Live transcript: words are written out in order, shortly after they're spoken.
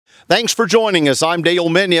Thanks for joining us. I'm Dale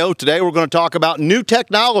Minyo. Today we're going to talk about new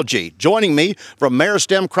technology. Joining me from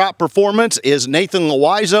Meristem Crop Performance is Nathan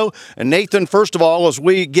Louiso. And Nathan, first of all, as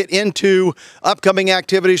we get into upcoming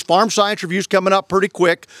activities, farm science reviews coming up pretty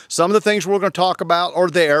quick. Some of the things we're going to talk about are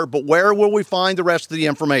there, but where will we find the rest of the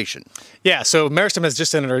information? Yeah, so Meristem has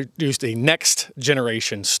just introduced a next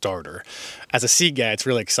generation starter. As a seed guy, it's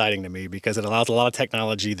really exciting to me because it allows a lot of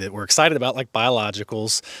technology that we're excited about, like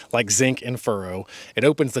biologicals, like zinc and furrow. It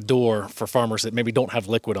opens the door for farmers that maybe don't have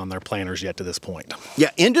liquid on their planters yet to this point.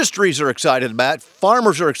 Yeah, industries are excited about it.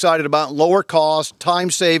 Farmers are excited about lower cost,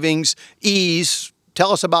 time savings, ease.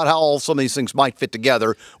 Tell us about how all some of these things might fit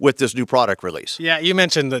together with this new product release. Yeah, you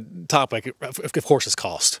mentioned the topic, of course, is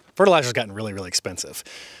cost. Fertilizer's gotten really, really expensive.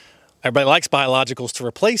 Everybody likes biologicals to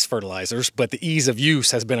replace fertilizers, but the ease of use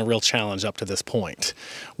has been a real challenge up to this point.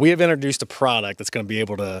 We have introduced a product that's going to be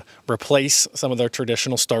able to replace some of their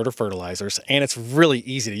traditional starter fertilizers, and it's really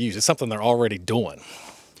easy to use. It's something they're already doing.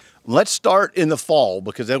 Let's start in the fall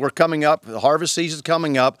because we're coming up, the harvest season's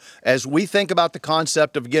coming up. As we think about the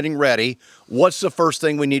concept of getting ready, what's the first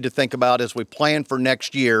thing we need to think about as we plan for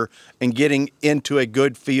next year and getting into a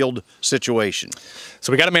good field situation?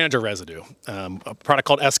 So we got to manage our residue. A product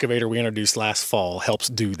called EXCAVATOR we introduced last fall helps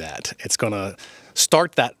do that. It's going to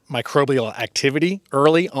start that microbial activity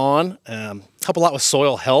early on, help a lot with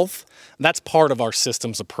soil health. That's part of our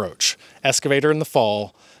systems approach. EXCAVATOR in the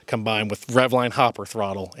fall, combined with Revline hopper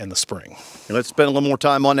throttle in the spring. Let's spend a little more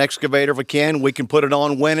time on EXCAVATOR if we can. We can put it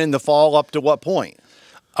on when in the fall, up to what point?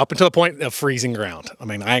 Up until the point of freezing ground. I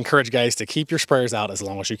mean, I encourage guys to keep your sprayers out as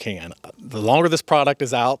long as you can. The longer this product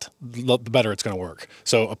is out, the better it's going to work.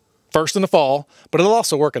 So first in the fall, but it'll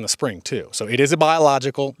also work in the spring too. So it is a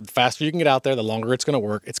biological. The faster you can get out there, the longer it's going to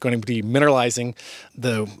work. It's going to be mineralizing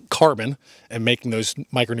the carbon and making those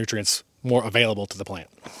micronutrients more available to the plant.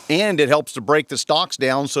 And it helps to break the stalks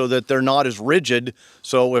down so that they're not as rigid.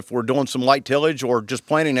 So if we're doing some light tillage or just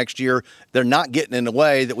planting next year, they're not getting in the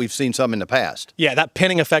way that we've seen some in the past. Yeah, that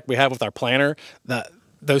pinning effect we have with our planter,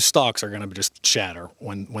 those stalks are going to just shatter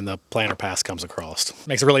when the planter pass comes across.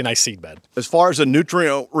 Makes a really nice seed bed. As far as a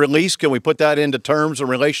nutrient release, can we put that into terms in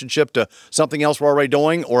relationship to something else we're already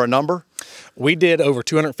doing or a number? We did over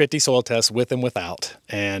 250 soil tests with and without,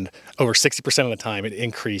 and over 60% of the time it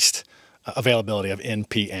increased availability of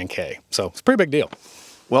NP and K. So it's a pretty big deal.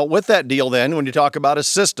 Well, with that deal then, when you talk about a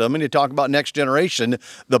system and you talk about next generation,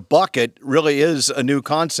 the bucket really is a new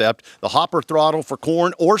concept. The hopper throttle for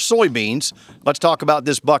corn or soybeans. Let's talk about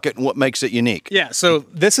this bucket and what makes it unique. Yeah, so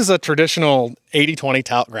this is a traditional 80-20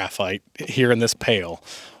 talc graphite here in this pail.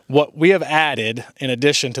 What we have added, in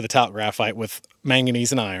addition to the talc graphite with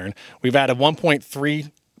manganese and iron, we've added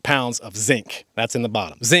 1.3 pounds of zinc. That's in the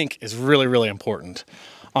bottom. Zinc is really, really important.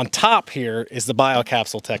 On top here is the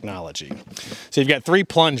BIO-CAPSULE technology. So you've got 3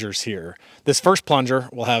 plungers here. This first plunger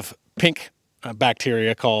will have pink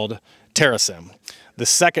bacteria called Meristem. The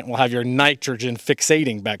second will have your nitrogen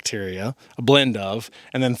fixating bacteria, a blend of.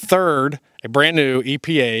 And then third, a brand new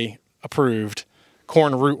EPA approved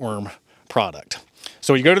corn rootworm product.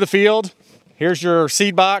 So you go to the field, here's your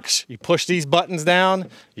seed box, you push these buttons down,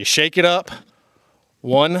 you shake it up.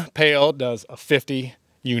 One pail does a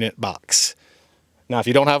 50-unit box. Now, if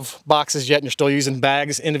you don't have boxes yet and you're still using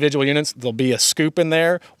bags, individual units, there'll be a scoop in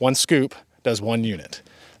there. One scoop does 1 unit.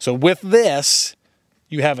 So with this,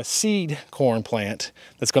 you have a seed corn plant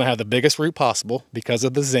that's going to have the biggest root possible because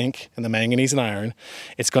of the zinc and the manganese and iron.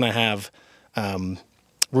 It's going to have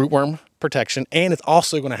rootworm protection, and it's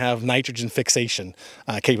also going to have nitrogen fixation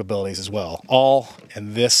capabilities as well, all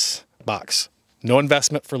in this box. No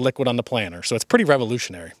investment for liquid on the planter. So it's pretty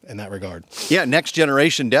revolutionary in that regard. Yeah, next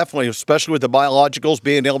generation, definitely, especially with the biologicals,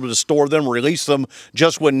 being able to store them, release them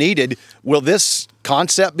just when needed. Will this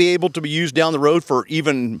concept be able to be used down the road for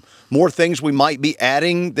even more things we might be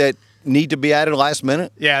adding that need to be added last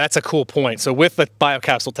minute? Yeah, that's a cool point. So with the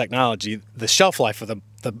BIO-CAPSULE technology, the shelf life of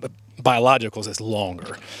the biologicals is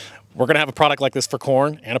longer. We're going to have a product like this for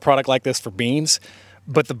corn and a product like this for beans.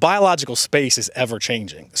 But the biological space is ever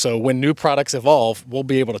changing. So when new products evolve, we'll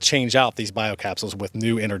be able to change out these biocapsules with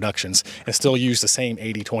new introductions and still use the same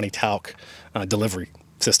 80-20 talc delivery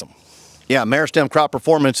system. Yeah, Meristem Crop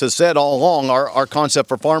Performance has said all along our concept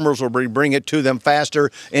for farmers will be bring it to them faster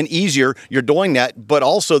and easier. You're doing that, but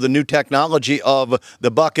also the new technology of the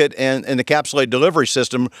bucket and the encapsulated delivery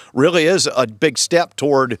system really is a big step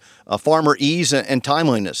toward farmer ease and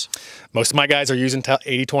timeliness. Most of my guys are using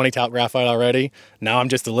 80-20 talc graphite already. Now I'm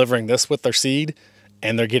just delivering this with their seed,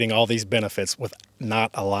 and they're getting all these benefits with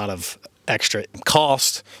not a lot of extra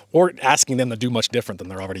cost or asking them to do much different than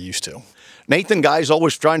they're already used to. Nathan, guys,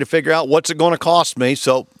 always trying to figure out what's it going to cost me.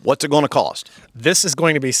 So what's it going to cost? This is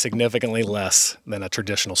going to be significantly less than a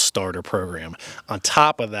traditional starter program. On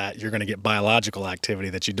top of that, you're going to get biological activity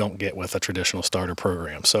that you don't get with a traditional starter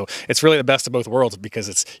program. So it's really the best of both worlds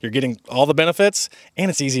because you're getting all the benefits and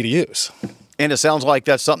it's easy to use. And it sounds like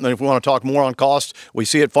that's something, if we want to talk more on cost, we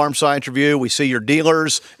see at Farm Science Review, we see your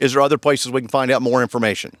dealers. Is there other places we can find out more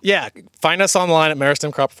information? Yeah, find us online at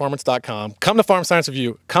meristemcropperformance.com. Come to Farm Science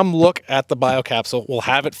Review. Come look at the BIO-CAPSULE. We'll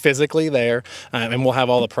have it physically there, and we'll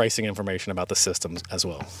have all the pricing information about the systems as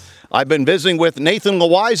well. I've been visiting with Nathan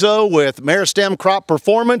Louiso with Meristem Crop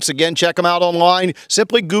Performance. Again, check them out online.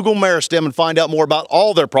 Simply Google Meristem and find out more about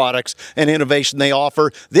all their products and innovation they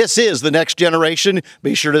offer. This is the next generation.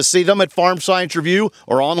 Be sure to see them at Farm Science Review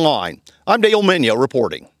or online. I'm Dale Minyo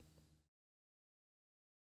reporting.